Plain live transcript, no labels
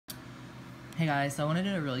Hey guys, so I wanted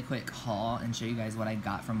to do a really quick haul and show you guys what I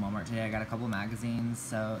got from Walmart today. I got a couple magazines,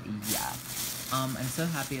 so yeah. I'm so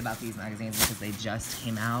happy about these magazines because they just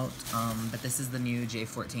came out. But this is the new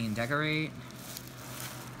J14 Decorate.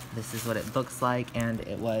 This is what it looks like, and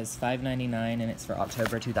it was $5.99, and it's for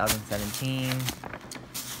October 2017.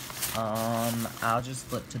 I'll just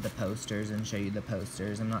flip to the posters and show you the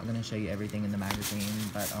posters. I'm not going to show you everything in the magazine,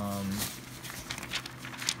 but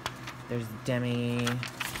there's Demi,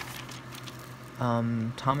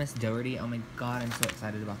 Thomas Doherty. Oh my god, I'm so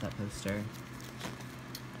excited about that poster.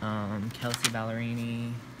 Kelsey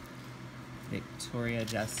Ballerini, Victoria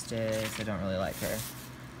Justice, I don't really like her.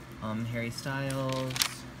 Harry Styles,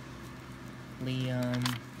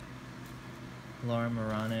 Liam, Laura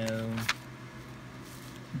Marano,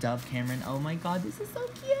 Dove Cameron. Oh my god, this is so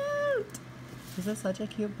cute! This is such a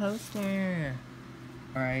cute poster.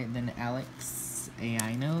 Alright, then Alex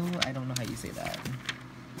Aino. I don't know how you say that.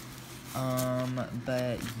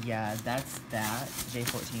 But yeah, that's that.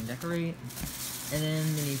 J14 Decorate. And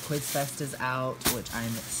then the new Quiz Fest is out, which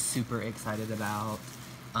I'm super excited about.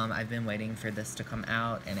 I've been waiting for this to come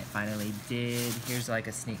out, and it finally did. Here's like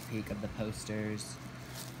a sneak peek of the posters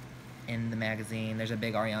in the magazine. There's a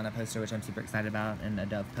big Ariana poster, which I'm super excited about, and a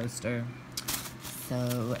Dove poster.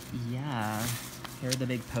 So yeah, here are the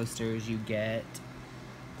big posters you get.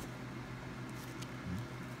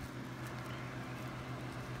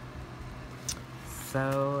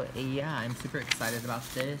 So yeah, I'm super excited about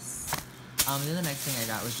this. Then the next thing I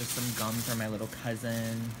got was just some gum for my little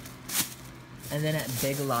cousin. And then at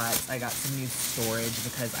Big Lots, I got some new storage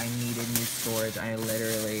because I needed new storage. I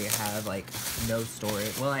literally have like no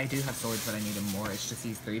storage. Well, I do have storage, but I needed more. It's just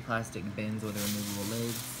these 3 plastic bins with removable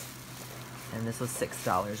lids. And this was $6,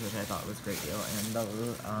 which I thought was a great deal. And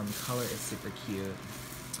the color is super cute.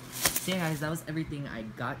 So yeah guys, that was everything I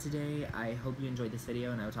got today. I hope you enjoyed this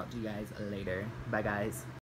video, and I will talk to you guys later. Bye guys.